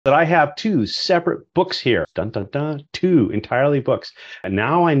that I have two separate books here. Dun, dun, dun, two entirely books. And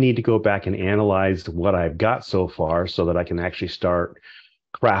now I need to go back and analyze what I've got so far so that I can actually start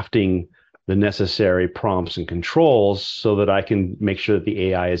crafting the necessary prompts and controls so that I can make sure that the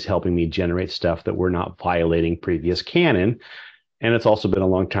AI is helping me generate stuff that we're not violating previous canon. And it's also been a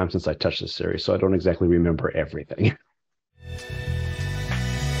long time since I touched this series, so I don't exactly remember everything.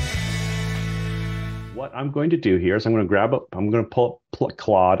 What I'm going to do here is I'm going to pull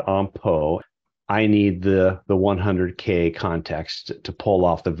Claude on Poe. I need the 100K context to pull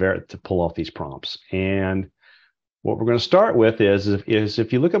off these prompts. And what we're going to start with is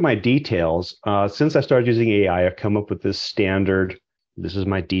if you look at my details, since I started using AI, I've come up with this standard. This is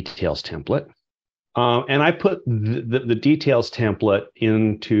my details template. And I put the details template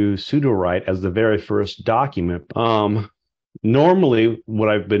into pseudo-write as the very first document. Normally, what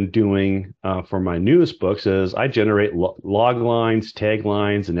I've been doing for my newest books is I generate log lines, tag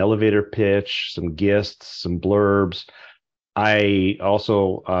lines, an elevator pitch, some gists, some blurbs. I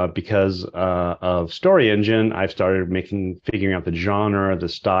also, because of Story Engine, I've started figuring out the genre, the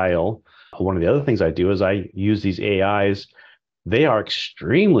style. One of the other things I do is I use these AIs. They are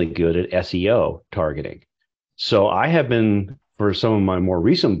extremely good at SEO targeting. So I have been, for some of my more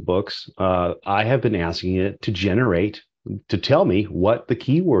recent books, I have been asking it to tell me what the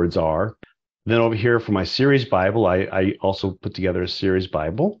keywords are. Then over here for my series Bible, I also put together a series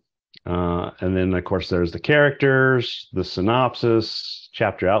Bible. And then, of course, there's the characters, the synopsis,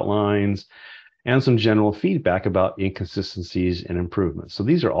 chapter outlines, and some general feedback about inconsistencies and improvements. So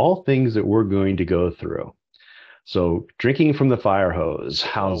these are all things that we're going to go through. So drinking from the fire hose.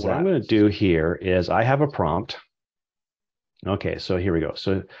 What I'm going to do here is I have a prompt. Okay, so here we go.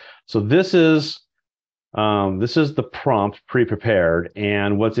 So this is the prompt pre-prepared,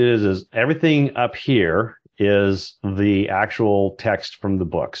 and what it is everything up here is the actual text from the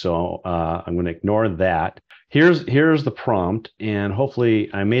book. So I'm going to ignore that. Here's the prompt, and hopefully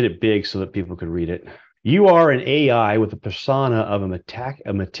I made it big so that people could read it. You are an AI with the persona of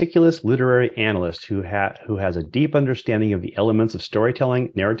a meticulous literary analyst who has a deep understanding of the elements of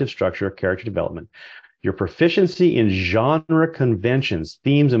storytelling, narrative structure, character development. Your proficiency in genre conventions,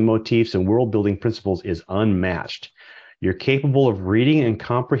 themes and motifs, and world-building principles is unmatched. You're capable of reading and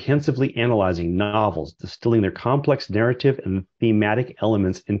comprehensively analyzing novels, distilling their complex narrative and thematic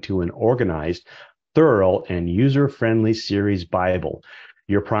elements into an organized, thorough, and user-friendly series Bible.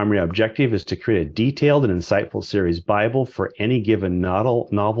 Your primary objective is to create a detailed and insightful series Bible for any given novel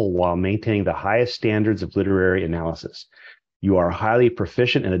while maintaining the highest standards of literary analysis. You are highly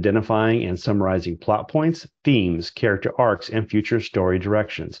proficient in identifying and summarizing plot points, themes, character arcs, and future story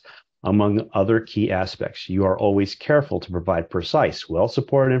directions, among other key aspects. You are always careful to provide precise,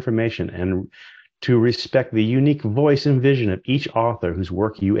 well-supported information and to respect the unique voice and vision of each author whose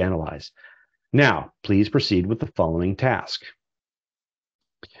work you analyze. Now, please proceed with the following task.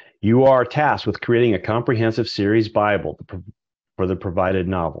 You are tasked with creating a comprehensive series Bible for the provided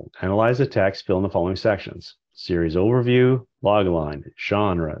novel. Analyze the text, fill in the following sections: series overview, logline,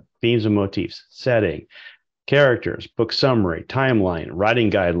 genre, themes and motifs, setting, characters, book summary, timeline, writing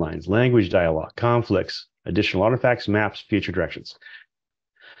guidelines, language dialogue, conflicts, additional artifacts, maps, future directions.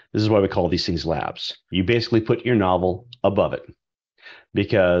 This is why we call these things labs. You basically put your novel above it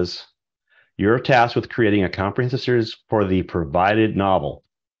because you're tasked with creating a comprehensive series for the provided novel,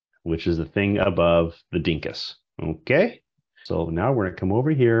 which is the thing above the dinkus. Okay? So now we're going to come over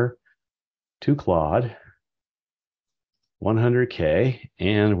here to Claude 100K,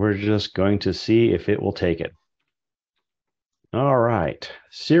 and we're just going to see if it will take it. All right.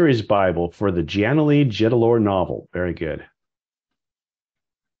 Series Bible for the Janely Jedalore novel. Very good.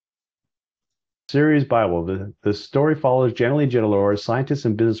 Series Bible. The story follows Janely Jedalore, a scientist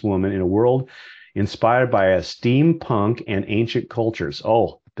and businesswoman in a world inspired by a steampunk and ancient cultures.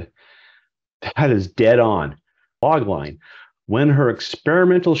 Oh, that is dead on. Logline. When her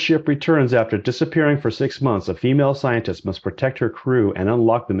experimental ship returns after disappearing for 6 months, a female scientist must protect her crew and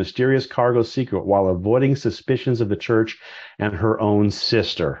unlock the mysterious cargo secret while avoiding suspicions of the church and her own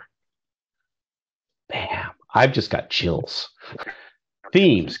sister. Bam. I've just got chills.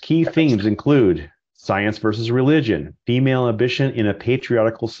 Themes. Key themes include science versus religion, female ambition in a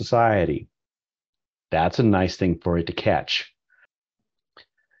patriarchal society. That's a nice thing for it to catch.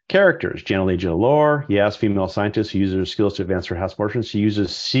 Characters. Janely Jedalore, yes, female scientist who uses her skills to advance her house fortune. She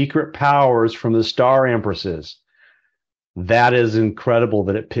uses secret powers from the Star Empresses. That is incredible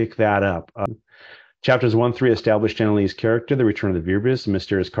that it picked that up. Chapters 1-3 establish Janely's character, the return of the Virbus, the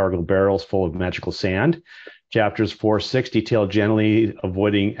mysterious cargo barrels full of magical sand. Chapters 4-6 detail Janely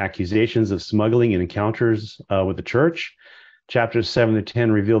avoiding accusations of smuggling and encounters with the church. Chapters 7 to 10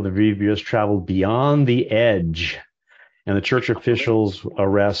 reveal the reviewers traveled beyond the edge, and the church officials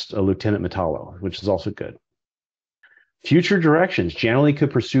arrest Lieutenant Metallo, which is also good. Future directions. Janelle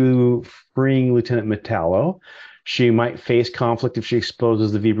could pursue freeing Lieutenant Metallo. She might face conflict if she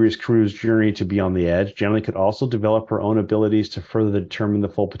exposes the Vibrius crew's journey to beyond the edge. Janelle could also develop her own abilities to further determine the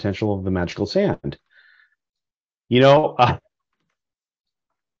full potential of the magical sand. You know,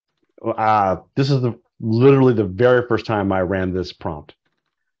 this is literally the very first time I ran this prompt.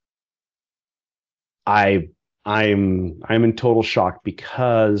 I'm in total shock,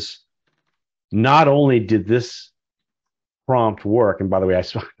 because not only did this prompt work, and by the way,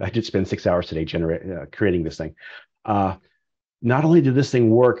 I did spend 6 hours today creating this thing. Not only did this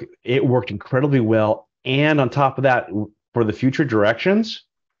thing work, it worked incredibly well, and on top of that, for the future directions,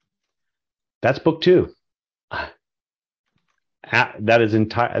 that's book 2. That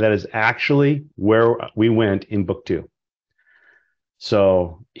is actually where we went in book 2.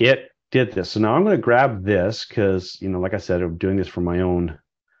 So it did this. So now I'm going to grab this because, like I said, I'm doing this for my own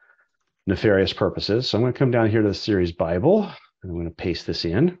nefarious purposes. So I'm going to come down here to the series Bible, and I'm going to paste this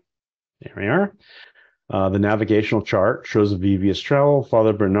in. There we are. The navigational chart shows the Vivius travel,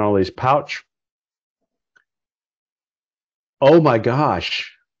 Father Bernali's pouch. Oh my gosh.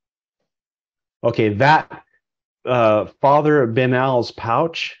 Okay, that Father Benal's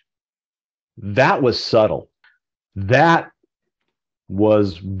pouch, that was subtle. That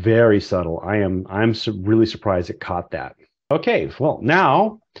was very subtle. I'm really surprised it caught that. Okay, well,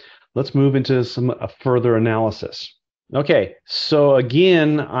 now let's move into some further analysis. Okay, so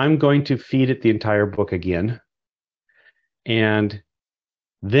again, I'm going to feed it the entire book again. And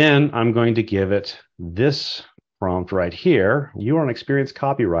then I'm going to give it this prompt right here. You are an experienced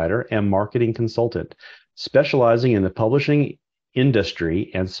copywriter and marketing consultant, specializing in the publishing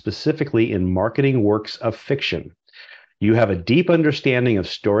industry and specifically in marketing works of fiction. You have a deep understanding of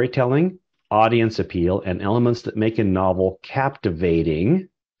storytelling, audience appeal, and elements that make a novel captivating.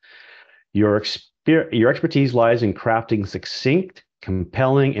 Your expertise lies in crafting succinct,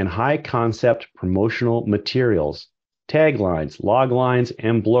 compelling, and high-concept promotional materials, taglines, loglines,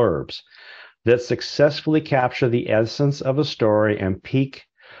 and blurbs that successfully capture the essence of a story and pique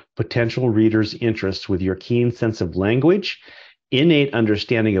potential readers' interest with your keen sense of language, innate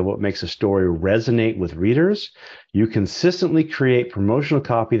understanding of what makes a story resonate with readers. You consistently create promotional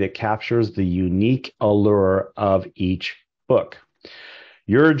copy that captures the unique allure of each book.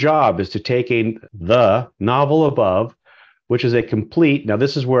 Your job is to take the novel above, which is a complete. Now,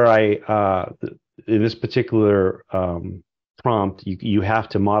 this is where in this particular prompt, you have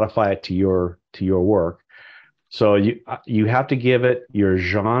to modify it to your work. So you have to give it your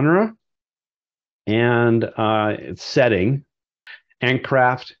genre and its setting, and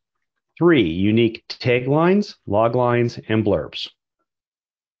craft 3 unique taglines, loglines, and blurbs.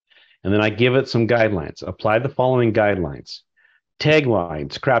 And then I give it some guidelines. Apply the following guidelines.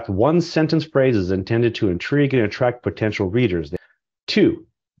 Taglines: craft 1-sentence phrases intended to intrigue and attract potential readers. 2,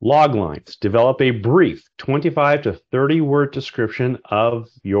 loglines: develop a brief 25 to 30 word description of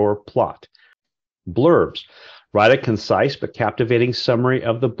your plot. Blurbs: write a concise but captivating summary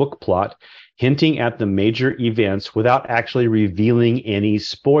of the book plot, hinting at the major events without actually revealing any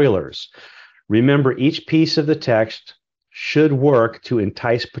spoilers. Remember, each piece of the text should work to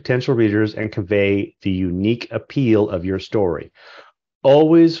entice potential readers and convey the unique appeal of your story.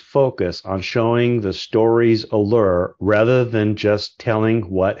 Always focus on showing the story's allure rather than just telling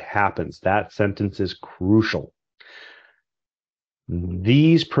what happens. That sentence is crucial.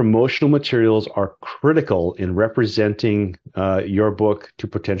 These promotional materials are critical in representing your book to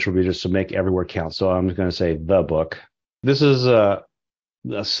potential readers, so make every word count. So I'm going to say the book. This is a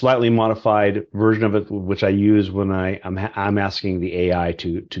slightly modified version of it, which I use when I'm asking the AI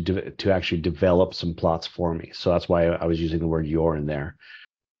to actually develop some plots for me. So that's why I was using the word "your" in there.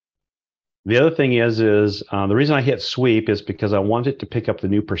 The other thing is the reason I hit sweep is because I want it to pick up the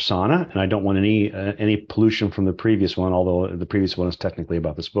new persona, and I don't want any pollution from the previous one, although the previous one is technically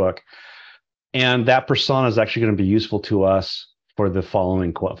about this book. And that persona is actually going to be useful to us for the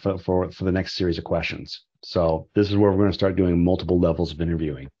following for the next series of questions. So this is where we're going to start doing multiple levels of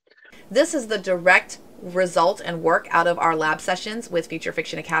interviewing. This is the direct result and work out of our lab sessions with Future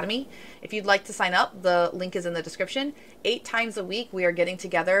Fiction Academy. If you'd like to sign up, the link is in the description. 8 times a week, we are getting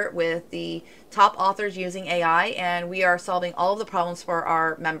together with the top authors using AI, and we are solving all of the problems for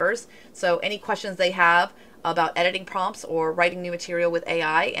our members. So any questions they have about editing prompts or writing new material with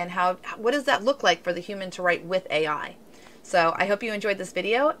AI, and what does that look like for the human to write with AI? So I hope you enjoyed this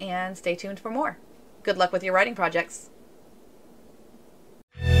video, and stay tuned for more. Good luck with your writing projects.